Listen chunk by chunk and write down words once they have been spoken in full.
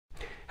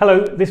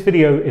Hello, this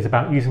video is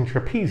about using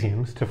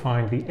trapeziums to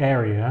find the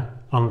area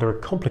under a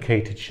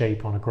complicated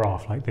shape on a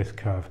graph like this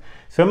curve.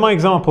 So in my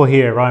example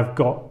here, I've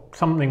got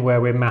something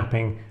where we're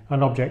mapping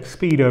an object's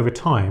speed over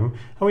time,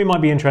 and we might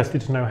be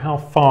interested to know how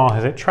far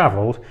has it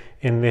traveled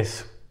in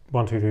this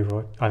 1, 2, 3,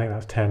 4, I think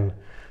that's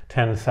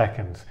 10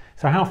 seconds.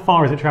 So how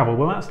far has it traveled?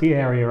 Well, that's the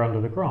area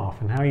under the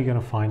graph, and how are you going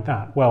to find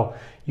that? Well,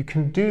 you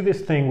can do this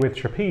thing with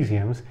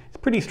trapeziums. It's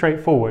pretty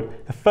straightforward.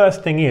 The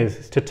first thing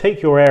is to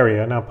take your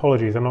area. Now,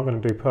 apologies, I'm not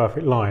going to do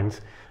perfect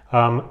lines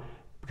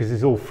because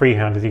it's all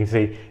freehand, as you can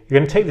see. You're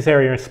going to take this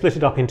area and split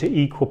it up into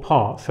equal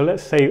parts. So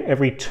let's say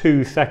every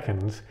 2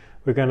 seconds,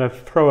 we're going to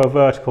throw a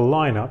vertical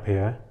line up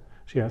here.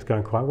 Actually, that's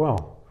going quite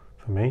well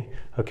for me.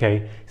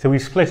 Okay, so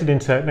we've split it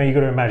into, now you've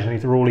got to imagine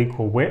these are all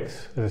equal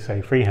widths, as I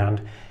say,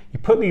 freehand. You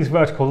put these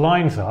vertical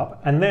lines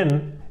up, and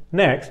then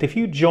next, if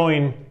you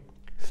join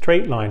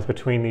straight lines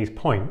between these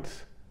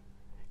points,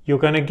 you're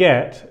going to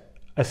get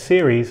a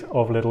series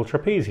of little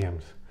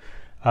trapeziums.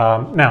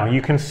 Now,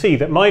 you can see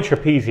that my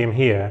trapezium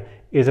here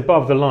is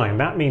above the line.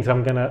 That means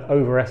I'm going to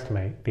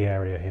overestimate the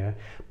area here.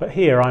 But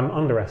here I'm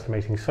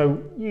underestimating,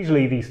 so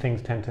usually these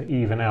things tend to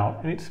even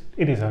out, and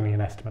it is only an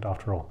estimate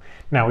after all.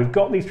 Now, we've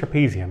got these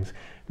trapeziums.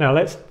 Now,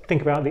 let's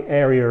think about the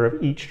area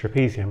of each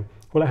trapezium.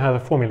 Well, it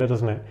has a formula,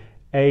 doesn't it?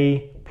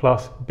 A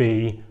plus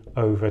B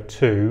over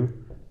 2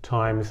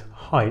 times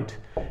height.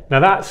 Now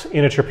that's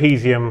in a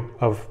trapezium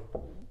of,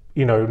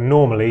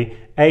 normally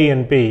A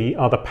and B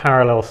are the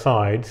parallel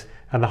sides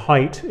and the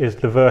height is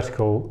the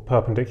vertical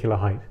perpendicular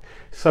height.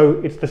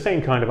 So it's the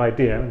same kind of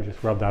idea. Let me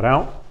just rub that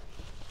out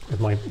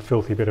with my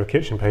filthy bit of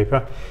kitchen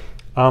paper.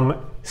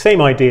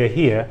 Same idea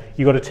here.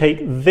 You've got to take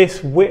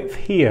this width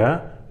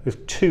here, there's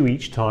 2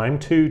 each time,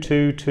 2,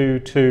 2, 2,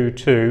 2,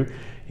 2.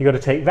 You've got to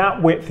take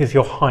that width as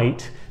your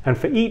height, and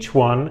for each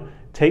one,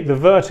 take the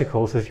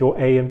verticals as your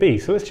A and B.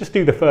 So let's just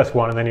do the first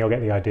one and then you'll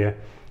get the idea.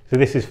 So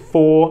this is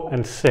 4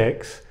 and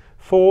 6.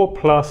 4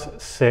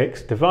 plus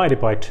 6 divided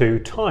by 2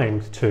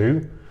 times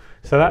 2.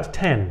 So that's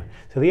 10.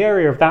 So the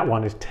area of that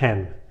one is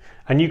 10.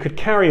 And you could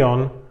carry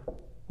on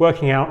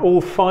working out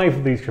all 5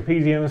 of these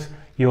trapeziums.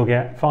 You'll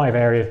get 5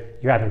 areas.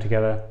 You add them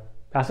together.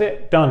 That's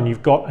it. Done.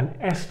 You've got an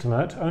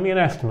estimate, only an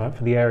estimate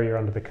for the area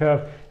under the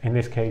curve. In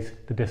this case,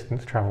 the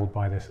distance traveled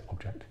by this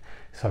object.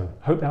 So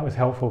hope that was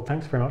helpful.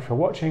 Thanks very much for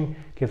watching.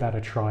 Give that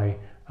a try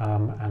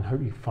and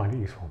hope you find it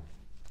useful.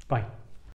 Bye.